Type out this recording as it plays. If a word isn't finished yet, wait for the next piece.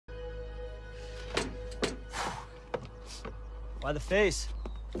Why the face?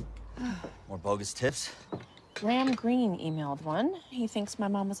 More bogus tips? Graham Greene emailed one. He thinks my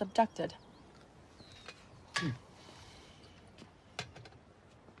mom was abducted.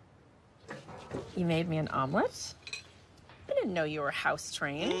 He made me an omelet. I didn't know you were house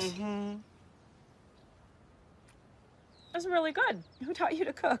trained. Mm-hmm. It was really good. Who taught you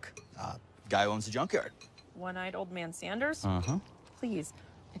to cook? Guy who owns the junkyard. One-eyed old man Sanders? Uh-huh. Please,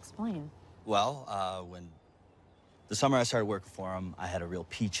 explain. Well, when the summer I started working for him, I had a real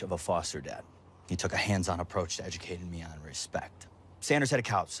peach of a foster dad. He took a hands-on approach to educating me on respect. Sanders had a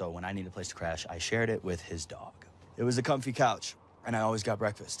couch, so when I needed a place to crash, I shared it with his dog. It was a comfy couch, and I always got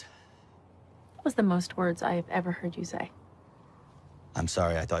breakfast. What was the most words I have ever heard you say? I'm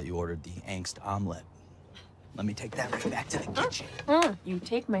sorry, I thought you ordered the angst omelet. Let me take that right back to the kitchen. You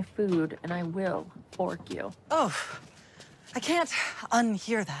take my food, and I will fork you. Oh, I can't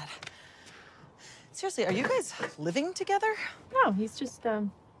unhear that. Seriously, are you guys living together? No, he's just,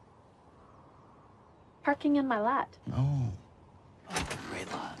 parking in my lot. Oh, great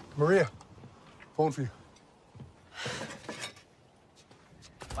lot. Maria, phone for you.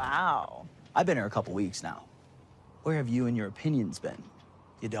 Wow. I've been here a couple weeks now. Where have you and your opinions been?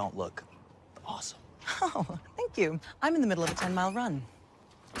 You don't look awesome. Oh, thank you. I'm in the middle of a 10-mile run.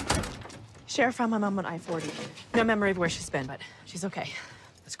 Sheriff found my mom on I-40. No memory of where she's been, but she's okay.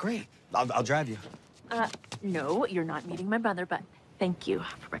 That's great. I'll drive you. No, you're not meeting my brother, but thank you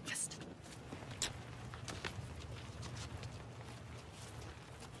for breakfast.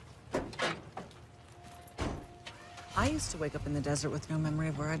 I used to wake up in the desert with no memory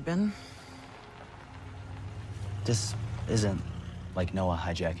of where I'd been. This isn't like Noah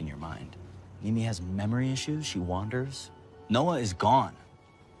hijacking your mind. Mimi has memory issues. She wanders. Noah is gone.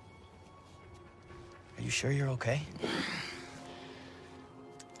 Are you sure you're okay?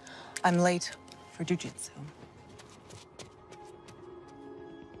 I'm late for jujitsu.